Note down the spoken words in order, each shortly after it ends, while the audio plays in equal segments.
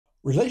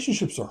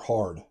Relationships are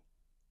hard.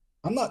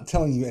 I'm not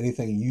telling you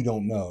anything you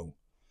don't know,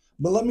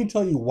 but let me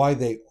tell you why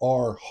they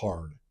are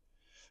hard.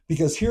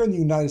 Because here in the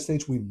United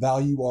States, we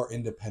value our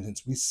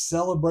independence. We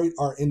celebrate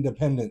our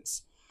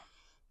independence.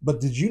 But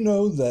did you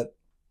know that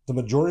the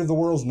majority of the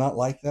world is not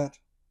like that?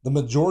 The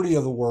majority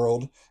of the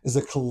world is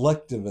a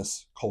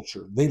collectivist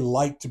culture. They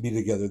like to be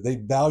together. They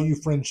value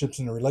friendships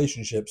and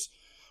relationships.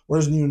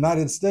 Whereas in the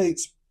United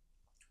States,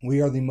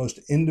 we are the most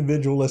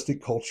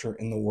individualistic culture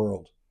in the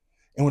world.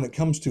 And when it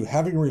comes to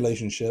having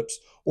relationships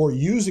or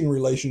using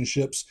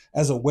relationships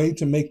as a way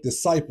to make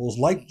disciples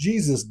like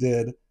Jesus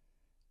did,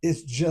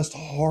 it's just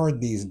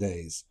hard these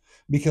days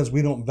because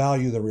we don't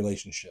value the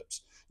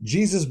relationships.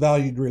 Jesus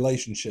valued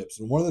relationships.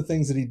 And one of the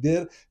things that he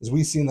did, as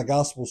we see in the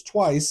Gospels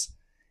twice,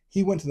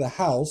 he went to the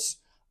house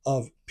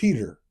of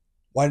Peter.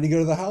 Why did he go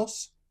to the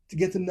house? To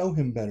get to know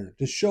him better,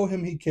 to show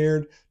him he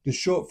cared, to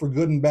show up for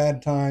good and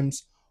bad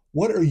times.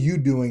 What are you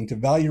doing to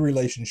value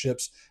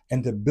relationships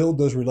and to build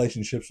those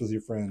relationships with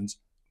your friends?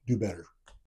 Do better.